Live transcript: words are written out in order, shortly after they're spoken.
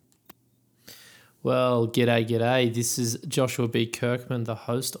Well, g'day. This is Joshua B. Kirkman, the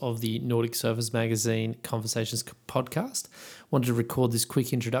host of the Nordic Surfers Magazine Conversations podcast. Wanted to record this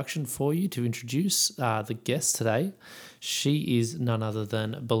quick introduction for you to introduce the guest today. She is none other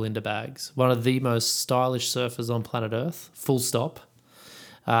than Belinda Baggs, one of the most stylish surfers on planet Earth, full stop.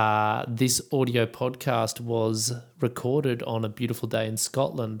 This audio podcast was recorded on a beautiful day in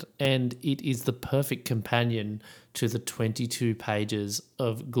Scotland, and it is the perfect companion to the 22 pages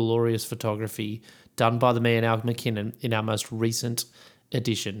of glorious photography done by the man Al McKinnon in our most recent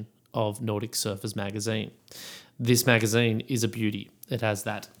edition of Nordic Surfers Magazine. This magazine is a beauty. It has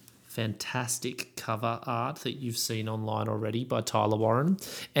that fantastic cover art that you've seen online already by Tyler Warren,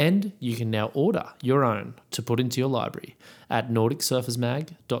 and you can now order your own to put into your library at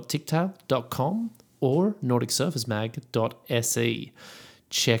nordicsurfersmag.tiktok.com or nordicsurfersmag.se.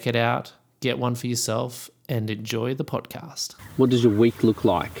 Check it out, get one for yourself, and enjoy the podcast. What does your week look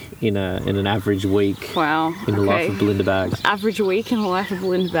like in an average week? Wow. In the life of Belinda Baggs? Average week in the life of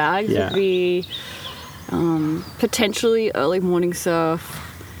Belinda Baggs would be potentially early morning surf,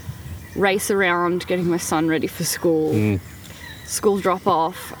 race around getting my son ready for school, school drop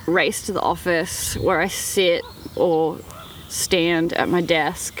off, race to the office where I sit or stand at my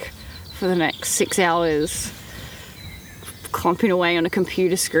desk for the next 6 hours, clumping away on a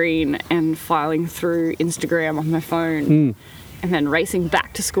computer screen and filing through Instagram on my phone, and then racing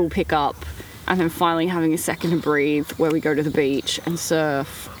back to school pickup, and then finally having a second to breathe where we go to the beach and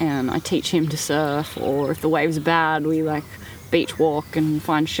surf, and I teach him to surf, or if the waves are bad, we beach walk and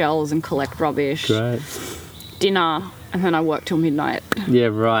find shells and collect rubbish. Great. Dinner, and then I work till midnight. Yeah,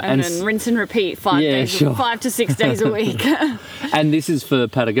 right. And then rinse and repeat 5 to 6 days a week. And this is for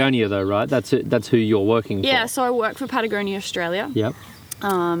Patagonia though, right? That's who you're working for. Yeah, so I work for Patagonia Australia. Yep.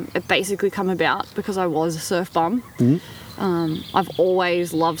 It basically come about because I was a surf bum. I've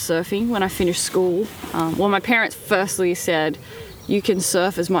always loved surfing. When I finished school, my parents firstly said, you can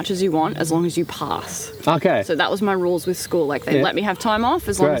surf as much as you want as long as you pass. Okay. So that was my rules with school. They let me have time off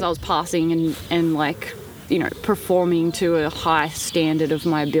as long as I was passing and performing to a high standard of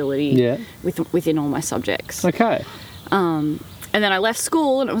my ability within all my subjects. Okay. And then I left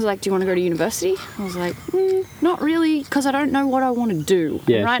school and it was like, do you want to go to university? I was like, not really, because I don't know what I want to do.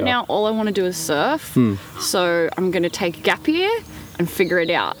 Yeah, and right now, all I want to do is surf. So I'm going to take a gap year and figure it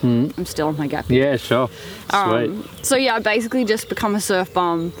out. I'm still on my gap year. Yeah, sure. Sweet. So yeah, I basically just become a surf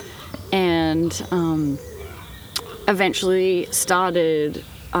bum and eventually started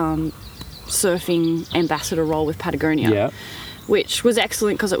surfing ambassador role with Patagonia, which was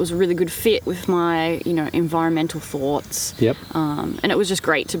excellent because it was a really good fit with my environmental thoughts. And it was just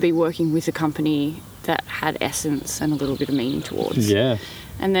great to be working with a company that had essence and a little bit of meaning towards.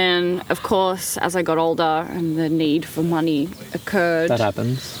 And then, of course, as I got older and the need for money occurred, that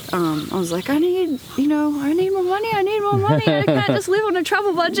happens. I was like, I need more money. I can't just live on a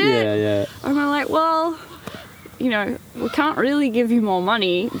travel budget. And I'm like, well, we can't really give you more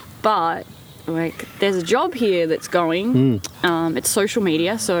money, but there's a job here that's going. It's social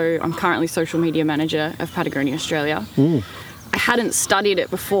media, so I'm currently social media manager of Patagonia Australia. I hadn't studied it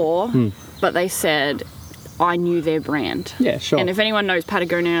before, but they said I knew their brand. Yeah, sure. And if anyone knows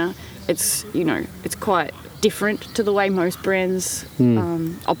Patagonia, it's quite different to the way most brands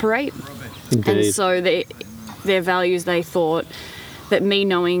operate. Indeed. And so their values, they thought that me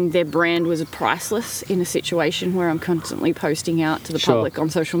knowing their brand was priceless in a situation where I'm constantly posting out to the public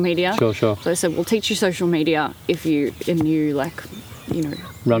on social media. Sure. So they said, we'll teach you social media if you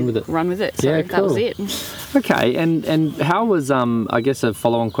run with it. So that was it. Okay, and how was, I guess a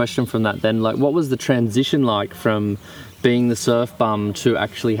follow-on question from that then, what was the transition like from being the surf bum to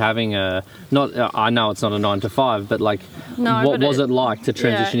actually having I know it's not a 9 to 5, but what was it like to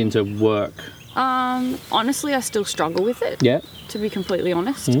transition into work? Honestly, I still struggle with it. Yeah. To be completely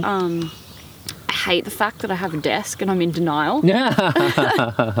honest. I hate the fact that I have a desk and I'm in denial. There's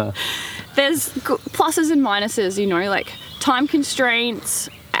pluses and minuses, time constraints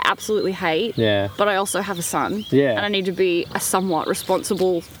I absolutely hate. Yeah. But I also have a son. Yeah. And I need to be a somewhat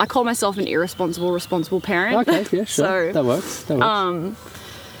responsible, I call myself an responsible parent. Okay, yeah, sure. So, that works.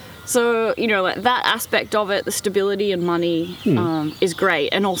 So, that aspect of it, the stability and money is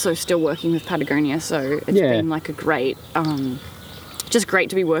great, and also still working with Patagonia. So it's been a great, just great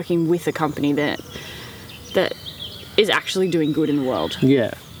to be working with a company that is actually doing good in the world.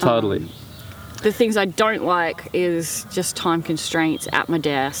 Yeah, totally. The things I don't like is just time constraints at my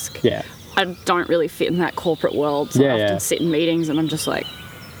desk. Yeah. I don't really fit in that corporate world, so I often sit in meetings and I'm just like,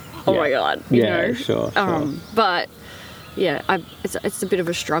 oh my God, you know. Sure. But yeah, it's a bit of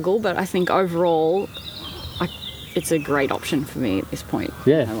a struggle, but I think overall I it's a great option for me at this point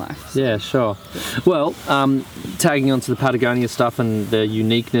in my life. So. Yeah, sure. Well, tagging on to the Patagonia stuff and the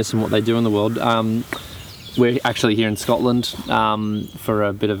uniqueness and what they do in the world, we're actually here in Scotland for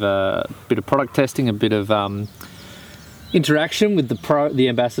a bit of product testing, a bit of interaction with the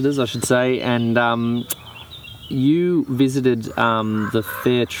ambassadors, I should say, and you visited the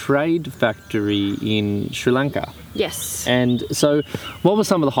Fair Trade factory in Sri Lanka. Yes. And so what were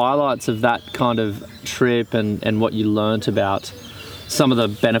some of the highlights of that kind of trip and what you learnt about some of the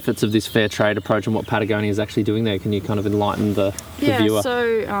benefits of this fair trade approach and what Patagonia is actually doing there? Can you kind of enlighten the viewer? Yeah,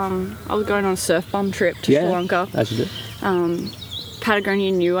 so I was going on a surf bum trip to Sri Lanka. As you do.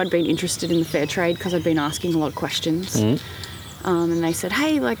 Patagonia knew I'd been interested in the fair trade because I'd been asking a lot of questions. And they said,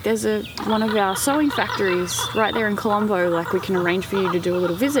 hey, like there's one of our sewing factories right there in Colombo, like we can arrange for you to do a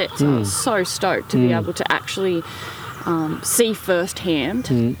little visit. So I was so stoked to be able to actually see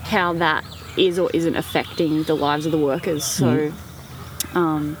firsthand how that is or isn't affecting the lives of the workers. So,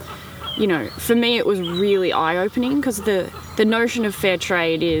 you know, for me it was really eye-opening because the notion of fair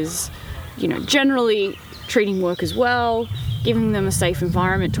trade is, you know, generally treating workers well, giving them a safe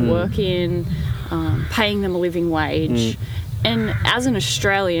environment to work in, paying them a living wage. And as an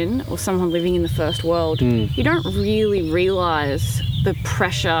Australian or someone living in the first world, you don't really realise the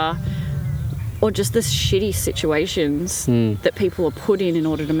pressure or just the shitty situations that people are put in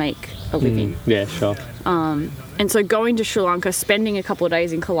order to make a living. Yeah, sure. And so going to Sri Lanka, spending a couple of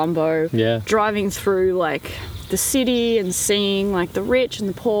days in Colombo, driving through like the city and seeing like the rich and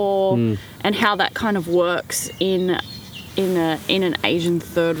the poor and how that kind of works in an Asian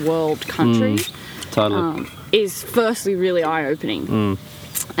third world country. Totally. Is firstly really eye-opening.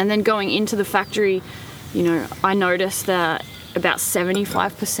 And then going into the factory, you know, I noticed that about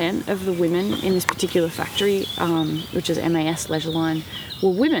 75% of the women in this particular factory, which is MAS Leisure Line, were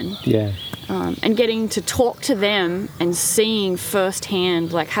women. Yeah. And getting to talk to them and seeing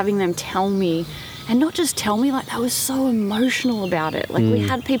firsthand, like having them tell me, and not just tell me, like they were so emotional about it. Like we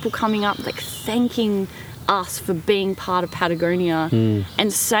had people coming up like thanking us for being part of Patagonia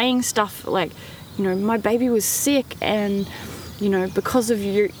and saying stuff like, you know, my baby was sick and, you know, because of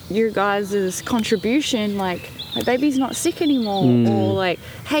your guys' contribution, like, my baby's not sick anymore. Or like,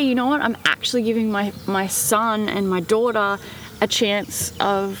 hey, you know what? I'm actually giving my son and my daughter a chance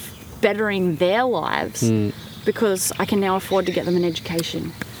of bettering their lives because I can now afford to get them an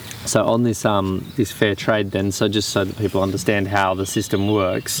education. So on this this fair trade then, so just so that people understand how the system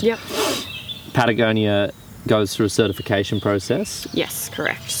works. Yep. On goes through a certification process. Yes,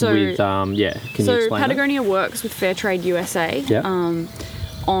 correct. So with can you explain So Patagonia works with Fair Trade USA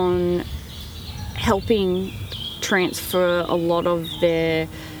on helping transfer a lot of their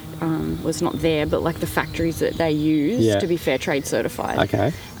well, it's not there, but like the factories that they use to be fair trade certified.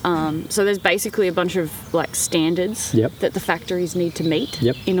 Okay. So there's basically a bunch of like standards that the factories need to meet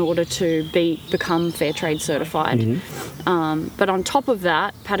in order to become fair trade certified. But on top of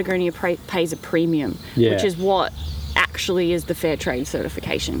that, Patagonia pays a premium, which is what actually is the fair trade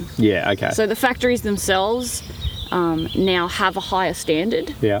certification. Yeah, okay. So the factories themselves now have a higher standard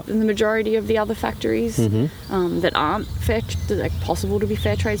than the majority of the other factories that aren't possible to be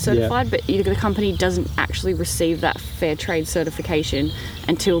fair trade certified, but the company doesn't actually receive that fair trade certification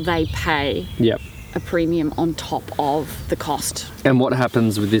until they pay a premium on top of the cost. And what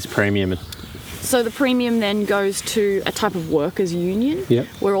happens with this premium? So the premium then goes to a type of workers' union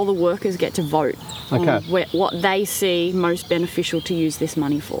where all the workers get to vote on what they see most beneficial to use this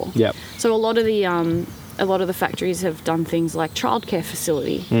money for. So a lot of the factories have done things like childcare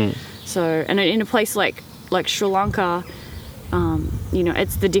facility. So, and in a place like Sri Lanka, you know,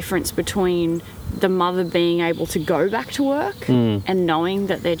 it's the difference between the mother being able to go back to work and knowing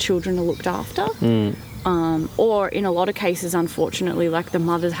that their children are looked after, or in a lot of cases, unfortunately, like the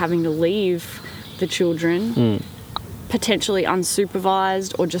mother's having to leave the children potentially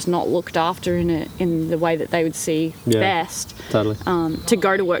unsupervised or just not looked after in the way that they would see best, to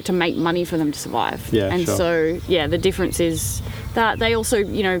go to work to make money for them to survive. So the difference is that they also,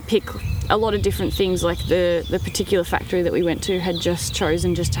 you know, pick a lot of different things. Like the particular factory that we went to had just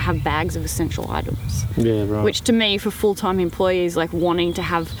chosen just to have bags of essential items, which to me, for full-time employees, like wanting to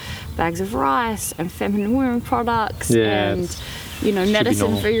have bags of rice and feminine wearing products and, you know,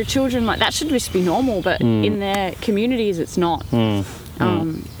 medicine for your children, like that should just be normal, but in their communities it's not.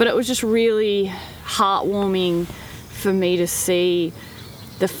 But it was just really heartwarming for me to see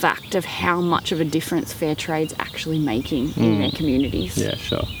the fact of how much of a difference fair trade's actually making in their communities. Yeah,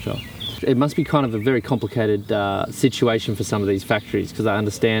 sure. It must be kind of a very complicated situation for some of these factories, because I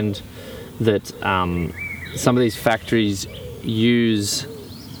understand that some of these factories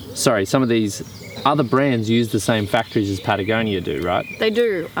some of these other brands use the same factories as Patagonia do, right? They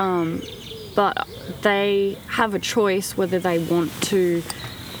do, but they have a choice whether they want to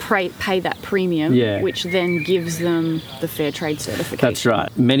pay that premium, which then gives them the fair trade certification. That's right.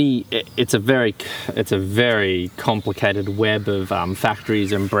 It's a very complicated web of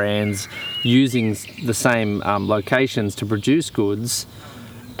factories and brands using the same locations to produce goods,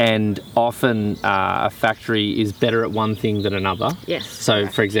 and often a factory is better at one thing than another. Yes. So,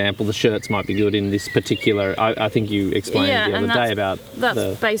 for example, the shirts might be good in this particular. I think you explained the other day about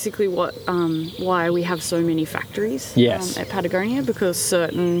that's basically what why we have so many factories. Yes. At Patagonia, because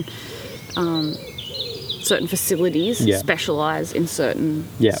certain facilities specialize in certain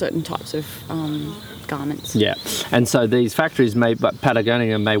types of garments. Yeah, and so these factories but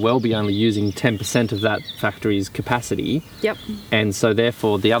Patagonia may well be only using 10% of that factory's capacity. Yep. And so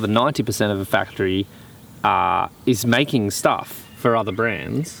therefore the other 90% of a factory is making stuff for other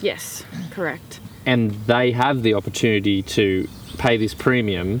brands. Yes, correct. And they have the opportunity to pay this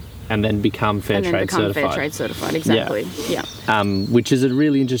premium and then become fair trade certified. Exactly. Yeah. Which is a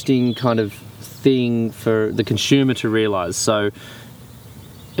really interesting kind of thing for the consumer to realise. So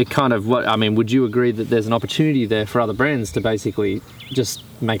it kind of, would you agree that there's an opportunity there for other brands to basically just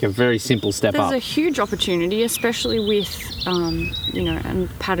make a very simple step up? There's a huge opportunity, especially with, and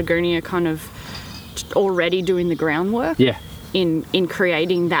Patagonia kind of already doing the groundwork. Yeah. In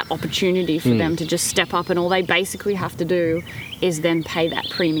creating that opportunity for them to just step up, and all they basically have to do is then pay that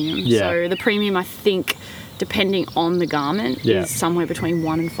premium. Yeah. So the premium, I think, depending on the garment, is somewhere between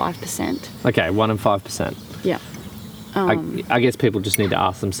 1% and 5%. Okay, 1% and 5%. Yeah. I guess people just need to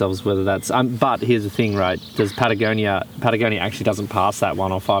ask themselves whether that's... but here's the thing, right? Does Patagonia actually doesn't pass that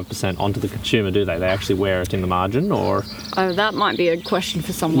 1% or 5% onto the consumer, do they? They actually wear it in the margin, or... Oh, that might be a question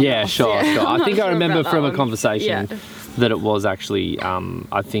for someone else. Sure. I think I remember from a conversation... Yeah. That it was actually, from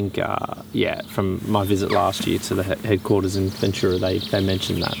my visit last year to the headquarters in Ventura, they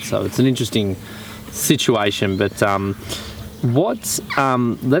mentioned that. So it's an interesting situation. But let's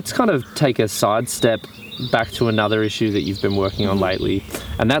kind of take a sidestep back to another issue that you've been working on lately,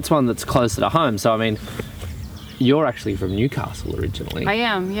 and that's one that's closer to home. So, you're actually from Newcastle originally. I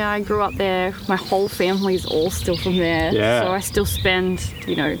am, yeah. I grew up there. My whole family's all still from there. Yeah. So I still spend,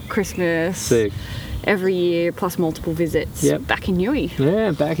 Christmas... Sick. Every year, plus multiple visits back in Newey.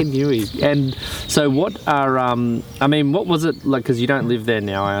 Yeah, back in Newey. And so what what was it like, because you don't live there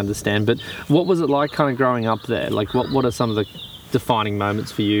now, I understand, but what was it like kind of growing up there? Like, what are some of the defining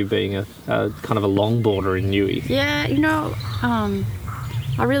moments for you being a kind of a longboarder in Newey? Yeah,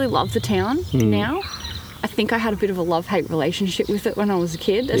 I really love the town now. I think I had a bit of a love-hate relationship with it when I was a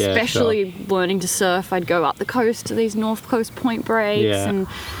kid, especially learning to surf. I'd go up the coast to these North Coast point breaks, and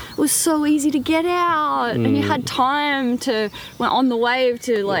it was so easy to get out, and you had time to, on the wave,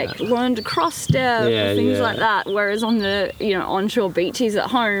 to learn to cross step and things like that. Whereas on the onshore beaches at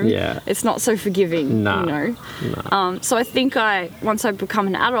home, it's not so forgiving. So I think once I become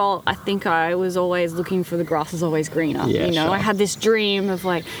an adult, I think I was always looking for the grass is always greener. I had this dream of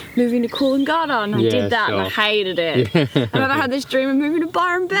moving to Coolangatta, and I did that, and I hated it. And then I had this dream of moving to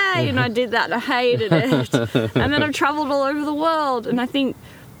Byron Bay, and I did that, and I hated it. And then I've travelled all over the world, and I think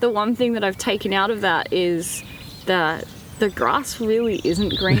the one thing that I've taken out of that is that the grass really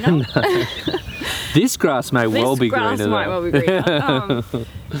isn't greener. This grass may well be greener. This grass might well be greener.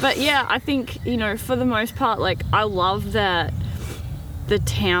 But yeah, I think, for the most part, I love that the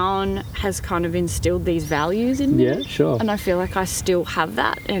town has kind of instilled these values in me. Yeah, sure. And I feel like I still have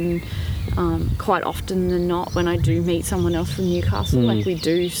that. And quite often than not, when I do meet someone else from Newcastle, we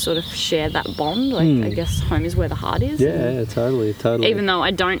do sort of share that bond. I guess home is where the heart is. Yeah, totally. Even though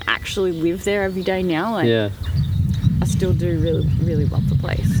I don't actually live there every day now, I still do really, really love the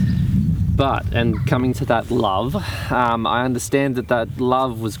place. But, and coming to that love, I understand that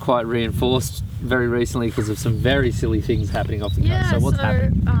love was quite reinforced very recently because of some very silly things happening off the coast. So what's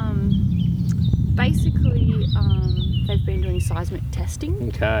happening? Basically, they've been doing seismic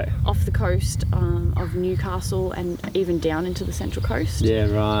testing off the coast of Newcastle and even down into the Central Coast. Yeah,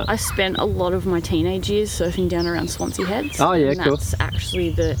 right. I spent a lot of my teenage years surfing down around Swansea Heads. Oh, yeah, cool. That's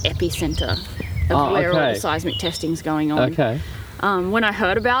actually the epicentre of where all the seismic testing's going on. Okay. When I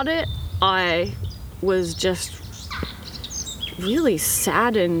heard about it, I was just really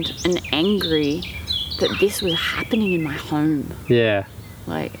saddened and angry that this was happening in my home. Yeah.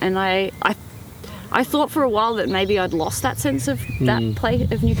 And I thought for a while that maybe I'd lost that sense of that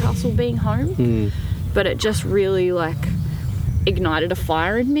place of Newcastle being home, but it just really ignited a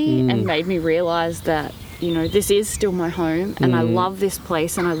fire in me and made me realise that this is still my home, and I love this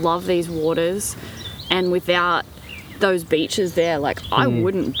place and I love these waters, and without those beaches there, like I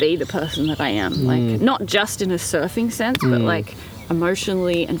wouldn't be the person that I am. Like not just in a surfing sense, but like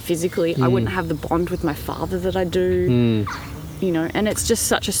emotionally and physically, I wouldn't have the bond with my father that I do. You know, and it's just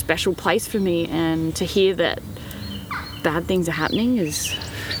such a special place for me. And to hear that bad things are happening is.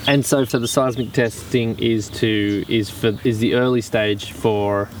 And so, for the seismic testing is the early stage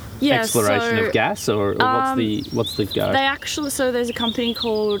for exploration of gas, or what's the go? They actually, so there's a company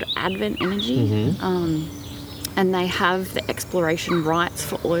called Advent Energy, and they have the exploration rights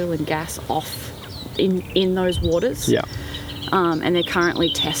for oil and gas off in those waters. Yeah. And they're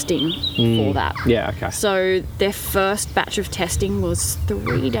currently testing for that. Yeah, okay. So their first batch of testing was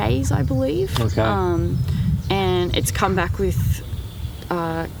 3 days, I believe. Okay. And it's come back with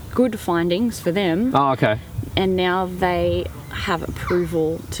good findings for them. Oh, okay. And now they have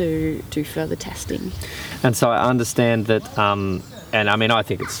approval to do further testing. And so I understand that, and I mean, I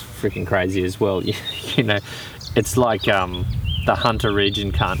think it's freaking crazy as well. You know, it's like the Hunter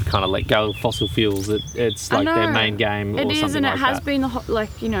region can't kind of let go of fossil fuels. It's like their main game or something like that. It is, and it has been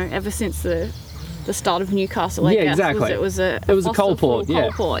ever since the start of Newcastle. I guess, exactly. It was a coal port.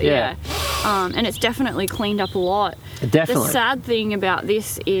 Yeah. And it's definitely cleaned up a lot. Definitely. The sad thing about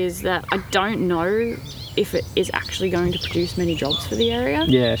this is that I don't know if it is actually going to produce many jobs for the area.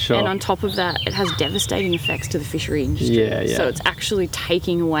 Yeah, sure. And on top of that, it has devastating effects to the fishery industry. Yeah. So it's actually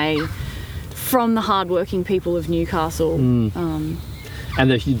taking away from the hardworking people of Newcastle. And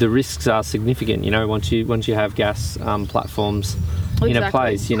the risks are significant, you know, once you have gas platforms in a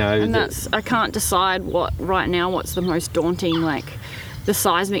place, you know. And I can't decide right now what's the most daunting, like the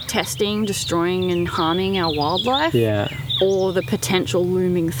seismic testing destroying and harming our wildlife, or the potential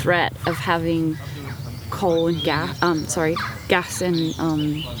looming threat of having coal and gas and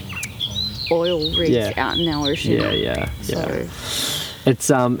oil rigs out in our ocean. So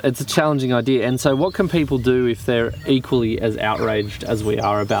it's a challenging idea. And so what can people do if they're equally as outraged as we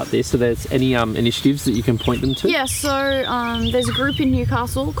are about this? So there's any initiatives that you can point them to? Yeah, so there's a group in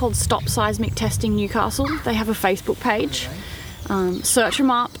Newcastle called Stop Seismic Testing Newcastle. They have a Facebook page. Search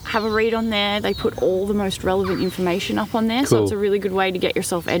them up, have a read on there. They put all the most relevant information up on there, so it's a really good way to get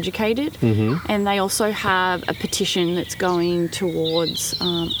yourself educated. And they also have a petition that's going towards,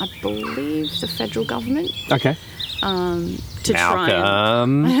 I believe, the federal government. Okay. To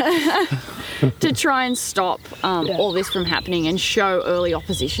try and stop all this from happening and show early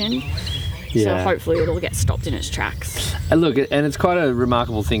opposition. So hopefully it'll get stopped in its tracks. And look, and it's quite a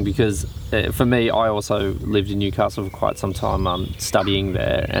remarkable thing because for me, I also lived in Newcastle for quite some time, studying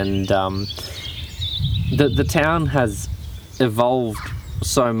there, and the town has evolved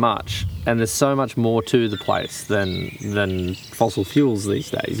so much, and there's so much more to the place than fossil fuels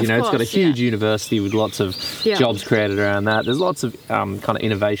these days. You know, it's got a huge university with lots of jobs created around that. There's lots of kind of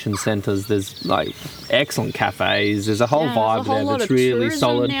innovation centres. There's like excellent cafes. There's a whole vibe there that's really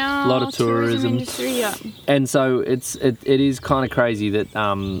solid. A lot of tourism industry, and so it is kind of crazy that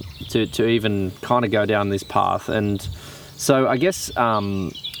to even kind of go down this path. And so I guess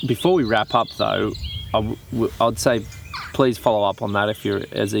before we wrap up though, I'd say please follow up on that if you're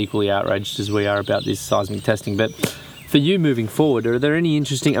as equally outraged as we are about this seismic testing. But for you moving forward, are there any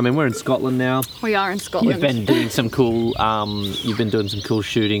interesting? I mean, we're in Scotland now. We are in Scotland. You've been doing some cool.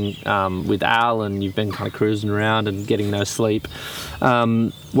 Shooting with Al, and you've been kind of cruising around and getting no sleep.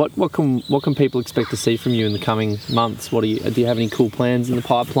 What can people expect to see from you in the coming months? Do you have any cool plans in the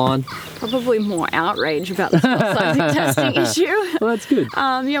pipeline? Probably more outrage about the seismic testing issue. Well, that's good.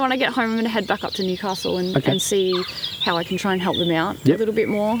 When I get home, I'm going to head back up to Newcastle and see how I can try and help them out a little bit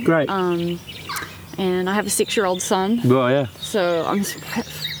more. Great. And I have a 6-year-old son. Oh, yeah. So I'm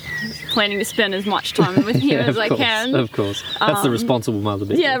planning to spend as much time with him as I can. Of course. That's the responsible mother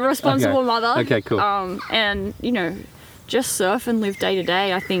bit. Yeah, responsible mother. Okay, cool. And, just surf and live day to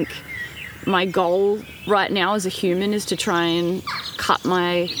day. I think my goal right now as a human is to try and cut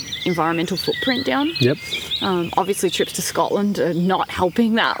my environmental footprint down. Yep. Obviously, trips to Scotland are not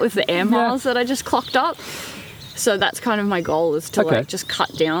helping that with the air miles that I just clocked up. So that's kind of my goal, is to just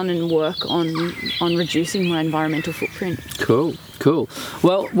cut down and work on reducing my environmental footprint. Cool.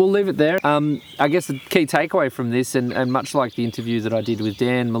 Well, we'll leave it there. I guess the key takeaway from this, and much like the interview that I did with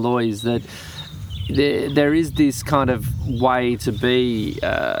Dan Malloy, is that there is this kind of way to be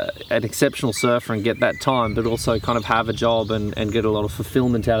an exceptional surfer and get that time, but also kind of have a job and get a lot of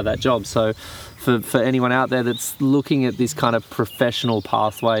fulfillment out of that job. So for anyone out there that's looking at this kind of professional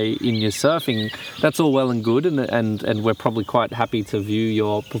pathway in your surfing, that's all well and good, and we're probably quite happy to view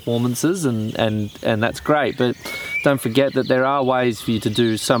your performances, and that's great. But don't forget that there are ways for you to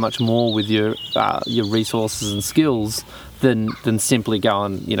do so much more with your resources and skills than simply go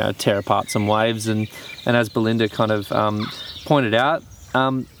and, you know, tear apart some waves. And as Belinda kind of pointed out,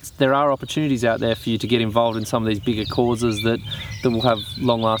 there are opportunities out there for you to get involved in some of these bigger causes that will have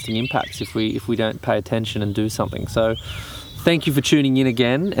long-lasting impacts if we don't pay attention and do something. So thank you for tuning in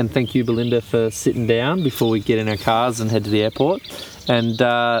again, and thank you, Belinda, for sitting down before we get in our cars and head to the airport. And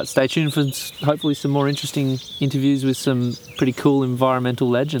stay tuned for hopefully some more interesting interviews with some pretty cool environmental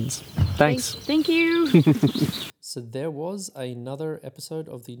legends. Thanks. Thank you. So there was another episode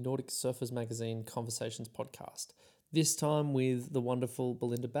of the Nordic Surfers Magazine Conversations podcast, this time with the wonderful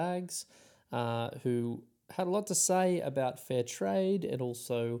Belinda Baggs, who had a lot to say about fair trade and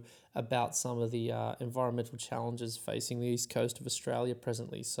also about some of the environmental challenges facing the east coast of Australia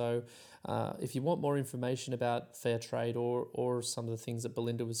presently. So if you want more information about fair trade or some of the things that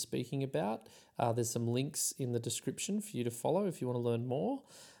Belinda was speaking about, there's some links in the description for you to follow if you want to learn more.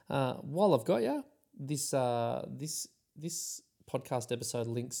 While I've got you, this podcast episode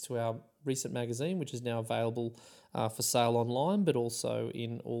links to our recent magazine, which is now available for sale online, but also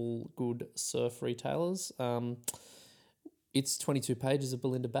in all good surf retailers. It's 22 pages of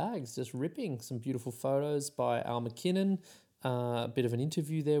Belinda Baggs, just ripping. Some beautiful photos by Al McKinnon, a bit of an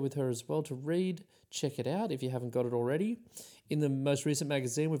interview there with her as well to read. Check it out if you haven't got it already. In the most recent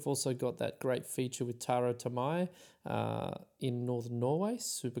magazine, we've also got that great feature with Taro Tamai in northern Norway.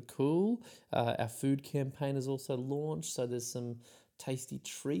 Super cool. Our food campaign is also launched, so there's some tasty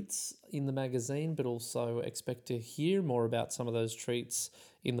treats in the magazine, but also expect to hear more about some of those treats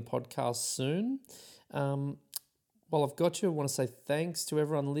in the podcast soon. While I've got you, I want to say thanks to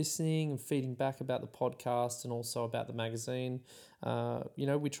everyone listening and feeding back about the podcast and also about the magazine.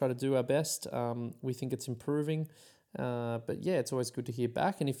 We try to do our best. We think it's improving. But yeah, it's always good to hear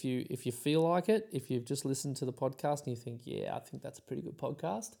back. And if you feel like it, if you've just listened to the podcast and you think, yeah, I think that's a pretty good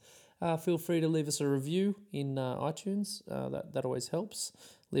podcast, feel free to leave us a review in iTunes. That always helps.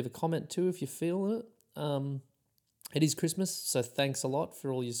 Leave a comment too if you feel it. It is Christmas, so thanks a lot for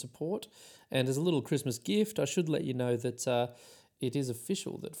all your support. And as a little Christmas gift, I should let you know that it is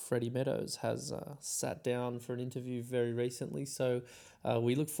official that Freddie Meadows has sat down for an interview very recently. So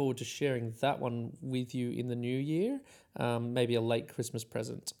we look forward to sharing that one with you in the new year, maybe a late Christmas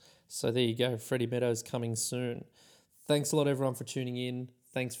present. So there you go, Freddie Meadows coming soon. Thanks a lot, everyone, for tuning in.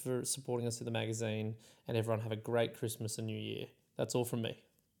 Thanks for supporting us in the magazine. And everyone have a great Christmas and New Year. That's all from me.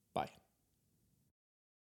 Bye.